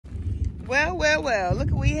Well, well, well. Look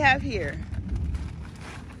what we have here.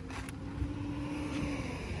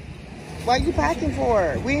 What are you packing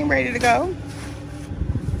for? We ain't ready to go.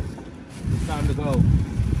 It's time to go. I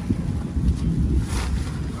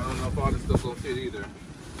don't know if all this stuff gonna fit either.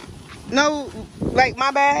 No, like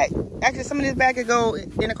my bag. Actually, some of this bag could go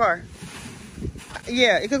in the car.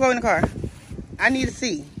 Yeah, it could go in the car. I need to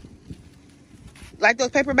see. Like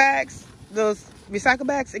those paper bags, those recycle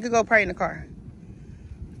bags, it could go probably in the car.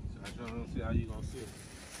 So I don't see how you gonna sit.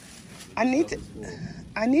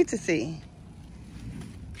 I need to see.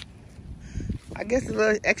 I guess a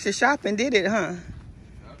little extra shopping did it, huh?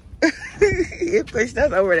 Yep. It pushed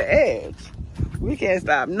us over the edge. We can't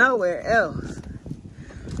stop nowhere else.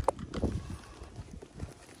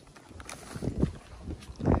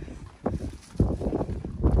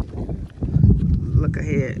 Look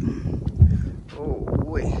ahead. Oh,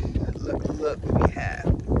 boy. Look what we have.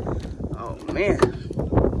 Oh, man.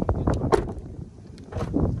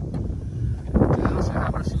 I also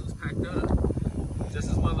have our shoes packed up. Just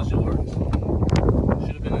as well as yours.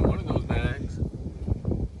 Should have been in one of those bags.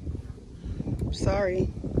 Sorry.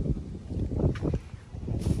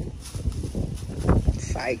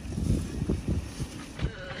 Psych.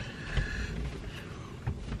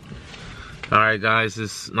 Alright guys,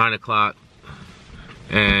 it's 9 o'clock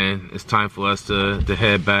and it's time for us to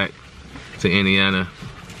head back to Indiana.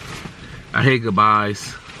 I hate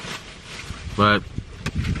goodbyes, but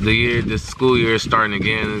the school year is starting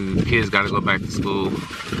again and the kids got to go back to school.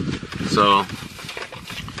 So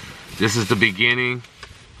this is the beginning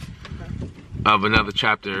of another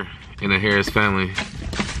chapter in the Harris family.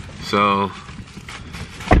 So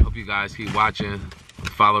hope you guys keep watching,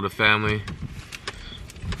 follow the family.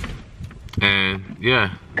 And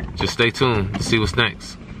yeah, just stay tuned to see what's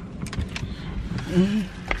next. Anything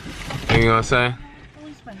you gonna say?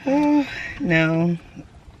 No,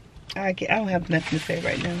 I don't have nothing to say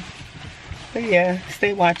right now. But yeah,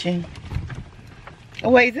 stay watching. Oh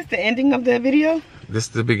wait, is this the ending of the video? This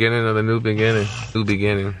is the beginning of the new beginning. New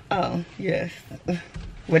beginning. Oh yes,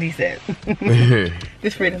 what he said.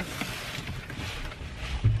 This freedom.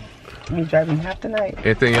 I'm driving half the night.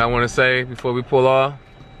 Anything y'all want to say before we pull off?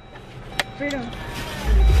 Freedom.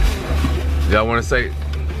 Y'all want to say?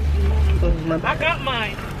 I got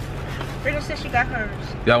mine. Freedom said she got hers.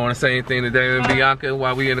 Y'all want to say anything to Damon and Bianca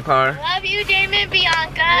while we in the car? Love you, Damon and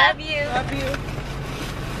Bianca. Love you. Love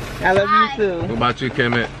you. I love you too. What about you,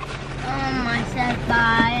 Kemet? I said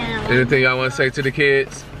bye. And Anything y'all want to say to the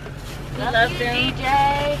kids? love you,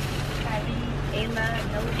 DJ, Kylie, Ayla,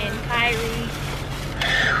 Noah, and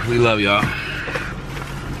Kyrie. We love y'all.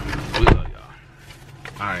 We love y'all.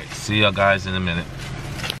 Alright, see y'all guys in a minute.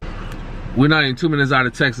 We're not even 2 minutes out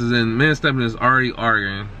of Texas and me and Stephanie is already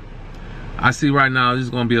arguing. I see right now this is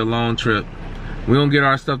gonna be a long trip. We don't get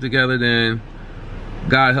our stuff together, then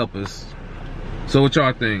God help us. So what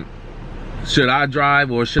y'all think? Should I drive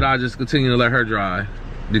or should I just continue to let her drive?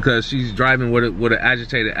 Because she's driving with an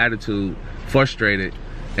agitated attitude, frustrated,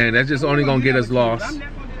 and that's just only gonna get us lost. I'm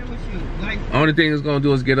not gonna do it with you. Like, Only thing it's gonna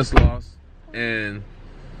do is get us lost and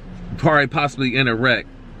probably possibly in a wreck.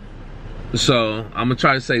 So I'm gonna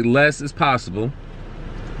try to say less as possible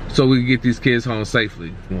so we can get these kids home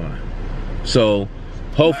safely. So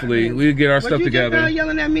hopefully we get our stuff together. You just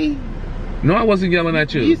yelling at me? No, I wasn't yelling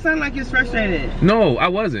at you. You sound like you're frustrated. No, I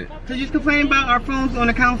wasn't. Cause you was complaining about our phones on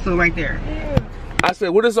the console right there. I said,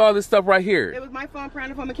 what is all this stuff right here? It was my phone,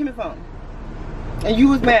 Prana's phone, and Kimmy's phone. And you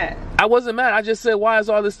was mad. I wasn't mad. I just said, why is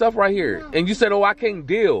all this stuff right here? And you said, oh, I can't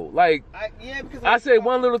deal. Like, because I said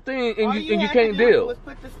one little thing and you can't deal. Was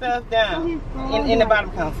put the stuff down in the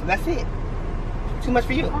bottom console. That's it. Too much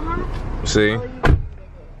for you. See?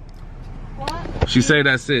 She say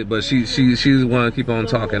that's it, but she's the one to keep on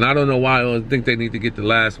talking. I don't know why I don't think they need to get the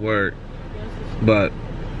last word. But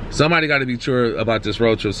somebody got to be sure about this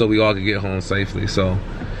road trip so we all can get home safely. So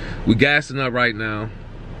we gassing up right now.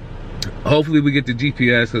 Hopefully we get the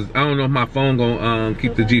GPS, because I don't know if my phone gonna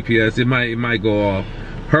keep the GPS. It might go off.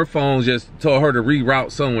 Her phone just told her to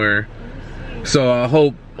reroute somewhere. So I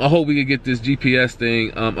hope we can get this GPS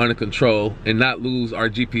thing under control and not lose our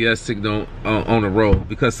GPS signal on the road,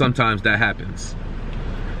 because sometimes that happens.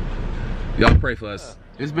 Y'all pray for us.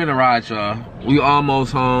 It's been a ride, y'all. We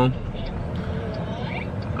almost home.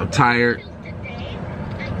 I'm tired.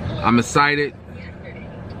 I'm excited.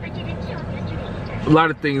 A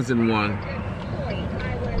lot of things in one.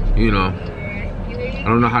 You know, I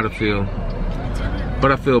don't know how to feel,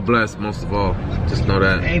 but I feel blessed most of all. Just know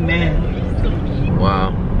that. Amen.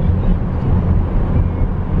 Wow.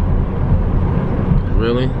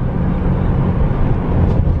 Really?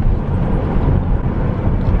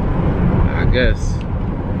 I guess.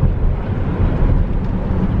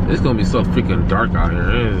 It's gonna be so freaking dark out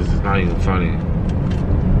here. It's not even funny.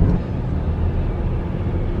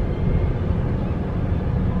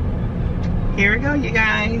 Here we go, you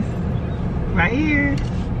guys. Right here.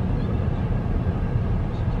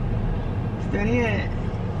 Steady it.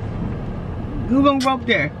 Who gonna go up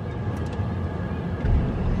there?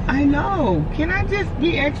 I know. Can I just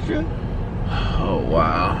be extra? Oh,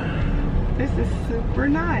 wow. This is super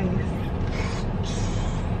nice.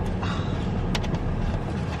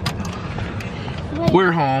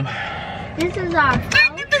 We're home. This is our house.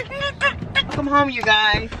 Welcome home, you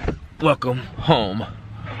guys. Welcome home.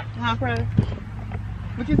 Huh, brother?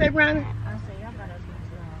 What you say, brother? I say y'all got us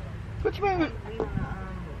into What you mean?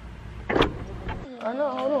 I know,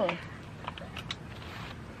 hold on.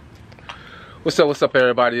 What's up,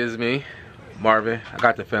 everybody? It's me, Marvin. I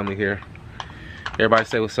got the family here. Everybody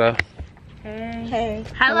say what's up. Hey. Hey.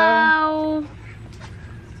 Hello.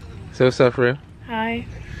 Say what's up, for real. Hi.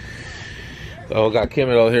 Oh, got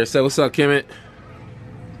Kimmit over here. Say what's up, Kimmit.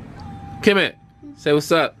 Kimmit, say what's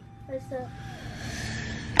up. What's up?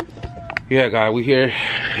 Yeah, guys, we here.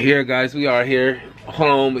 Here, guys, we are here.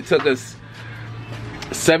 Home. It took us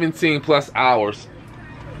 17 plus hours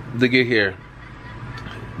to get here.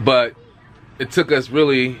 But it took us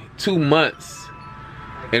really 2 months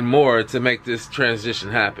and more to make this transition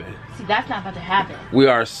happen. See, that's not about to happen. We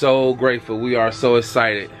are so grateful. We are so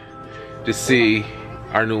excited to see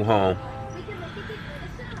our new home.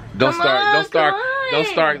 Don't start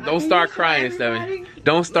crying, Steven.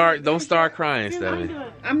 Don't start crying, Steven.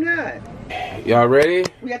 I'm not. Y'all ready?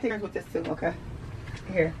 We gotta take turns with this too, okay?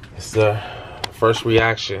 Here. It's the first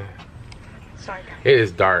reaction. Sorry, guys. It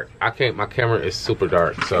is dark. My camera is super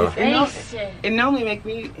dark, so. It normally make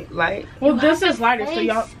me light. Well, this is lighter, so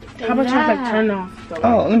y'all. How about you like turn off the light?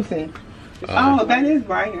 Oh, let me see. Oh, that is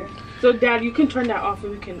brighter. So, Dad, you can turn that off,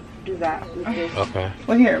 and we can do that with this. Okay.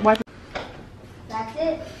 Well, here, wipe it. That's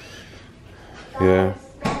it. Yeah.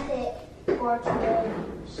 That's it for today.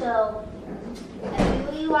 So,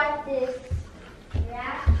 if you like this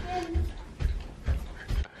reaction,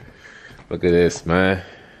 Look at this, man.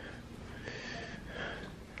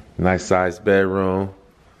 Nice sized bedroom.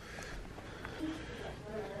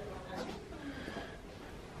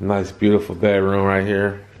 Nice, beautiful bedroom right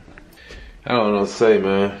here. I don't know what to say,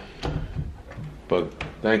 man. But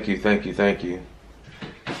thank you, thank you, thank you.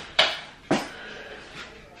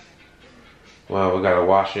 Wow, we got a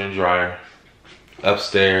washer and dryer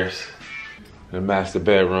upstairs. The master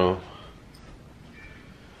bedroom.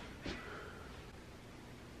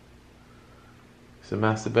 It's a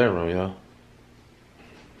master bedroom, y'all.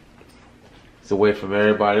 It's away from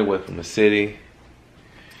everybody, away from the city.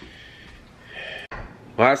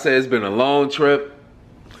 When I say it's been a long trip,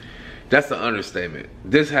 that's an understatement.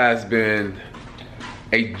 This has been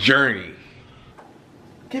a journey.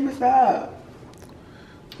 Give me stop.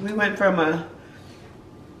 We went from a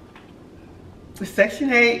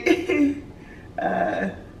Section 8,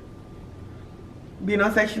 being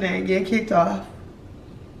on Section 8, getting kicked off.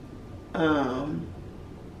 And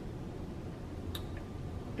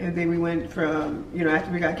then we went from, you know,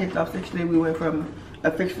 after we got kicked off Section 8, we went from a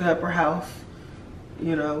fixer-upper house.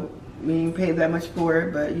 You know, we didn't pay that much for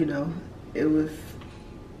it, but you know, it was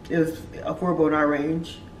affordable in our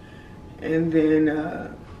range. And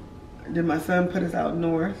then my son put us out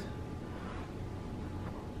north.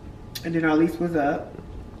 And then our lease was up.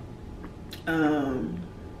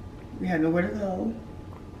 We had nowhere to go.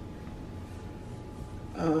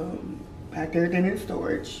 Packed everything in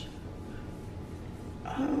storage.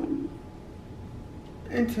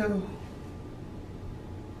 Until,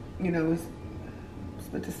 you know, we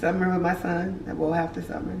spent the summer with my son, well, half the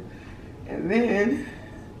summer. And then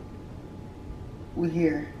we're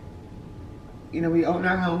here. You know, we own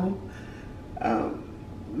our home.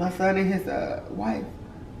 My son and his wife,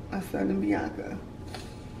 my son and Bianca,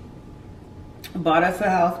 bought us a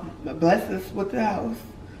house, blessed us with the house.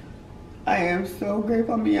 I am so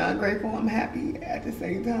grateful. I'm beyond grateful. I'm happy at the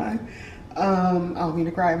same time. I don't mean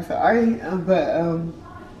to cry, I'm sorry, but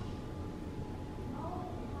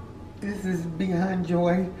this is beyond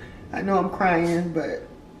joy. I know I'm crying, but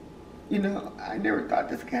you know, I never thought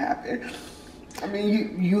this could happen. I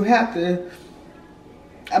mean, you have to,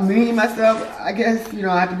 me myself, I guess, you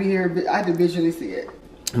know, I have to be here, I have to visually see it.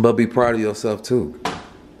 But be proud of yourself too.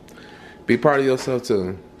 Be proud of yourself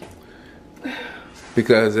too.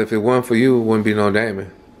 Because if it weren't for you, it wouldn't be no Damon.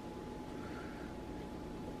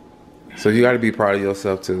 So you got to be proud of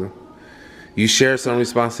yourself too. You share some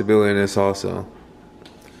responsibility in this also.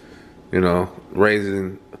 You know,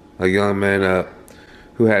 raising a young man up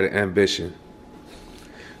who had an ambition,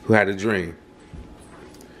 who had a dream,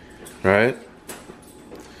 right?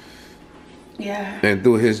 Yeah. And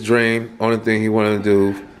through his dream, only thing he wanted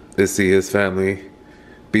to do is see his family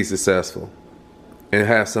be successful and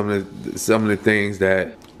have some of the things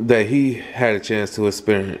that he had a chance to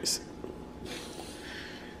experience.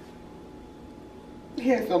 He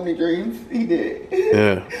had so many dreams. He did.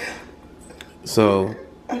 Yeah. So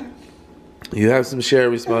you have some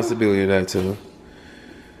shared responsibility in that too.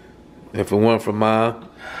 If it weren't for Mom,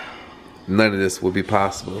 none of this would be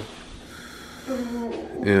possible.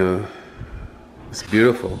 Yeah. It's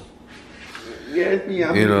beautiful. Yeah, it's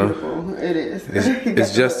beyond beautiful. It is.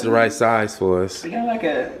 It's just the right size for us. We got like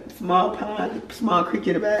a small pond, small creek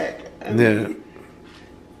in the back. Yeah.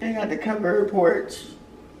 They got the covered porch.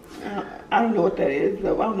 I don't know what that is,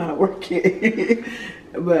 though. I don't know how to work it.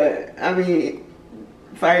 But, I mean,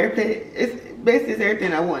 fire pit. It's basically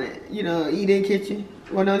everything I wanted. You know, eat-in kitchen.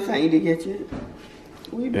 Well, no, it's not eat-in kitchen.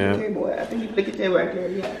 We put the table at? I think you put the table right there,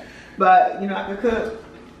 yeah. But, you know, I can cook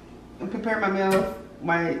and prepare my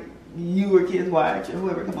meals. You or kids watch, or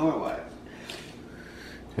whoever come over watch.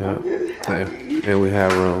 Yeah. And we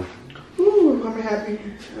have room. Ooh, I'm happy.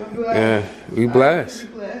 I'm blessed. Yeah, we blessed.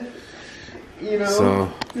 You know. So,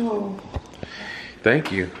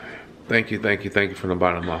 thank you from the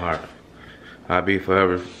bottom of my heart. I'll be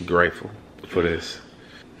forever grateful for this.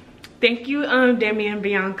 Thank you, Demi and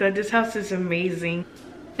Bianca. This house is amazing.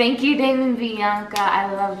 Thank you, Demi and Bianca.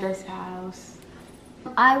 I love this house.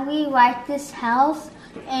 I really like this house,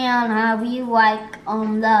 and I really like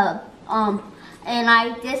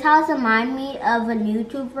this house reminds me of a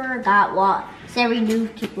YouTuber that was every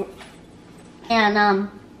YouTuber, and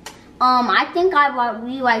I think I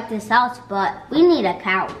really like this house, but we need a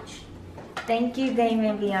couch. Thank you, Demi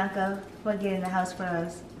and Bianca, for getting the house for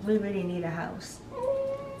us. We really need a house.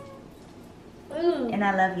 And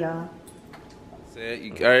I love y'all.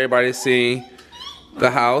 Everybody seen the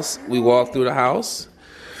house. We walked through the house.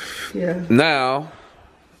 Yeah. Now,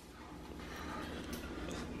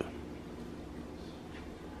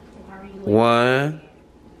 one,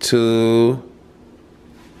 two,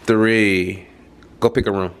 three. Go pick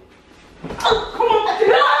a room.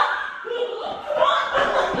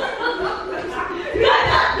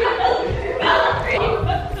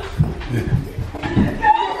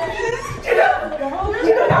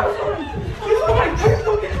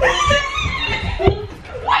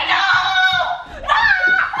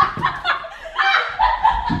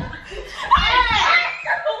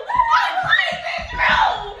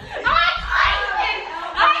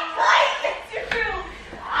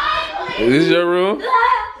 Is this your room?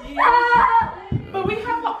 But we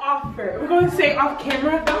have an offer. We're going to say off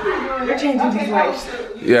camera. We're changing these lights.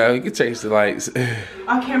 Yeah, you can change the lights.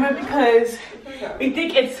 On camera because we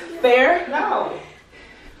think it's fair. No.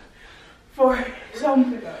 For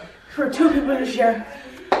two people to share.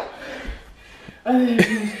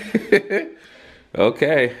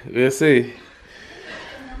 Okay, we'll see.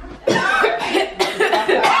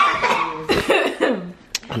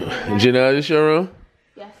 Janelle, this your room?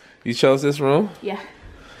 Yes. You chose this room? Yeah.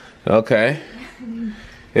 Okay.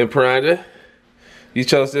 And Piranda, you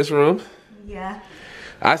chose this room? Yeah.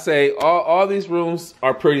 I say all these rooms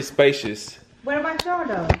are pretty spacious. What am I showing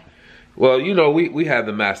though? Well, you know, we have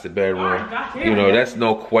the master bedroom. You know, that's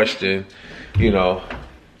no question. You know,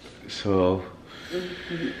 so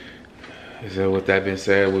with that being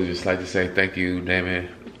said, we'd just like to say thank you, Damon.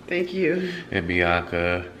 Thank you. And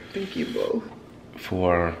Bianca. Thank you both.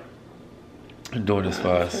 For doing this for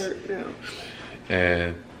us.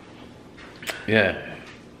 And yeah,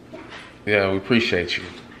 we appreciate you.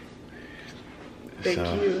 Thank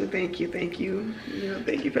you. You know,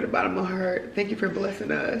 thank you for the bottom of my heart. Thank you for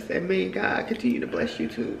blessing us, and may God continue to bless you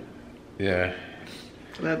too. Yeah.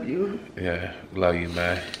 Love you. Yeah, love you,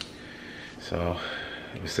 man. So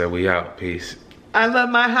we said we out. Peace. I love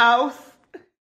my house.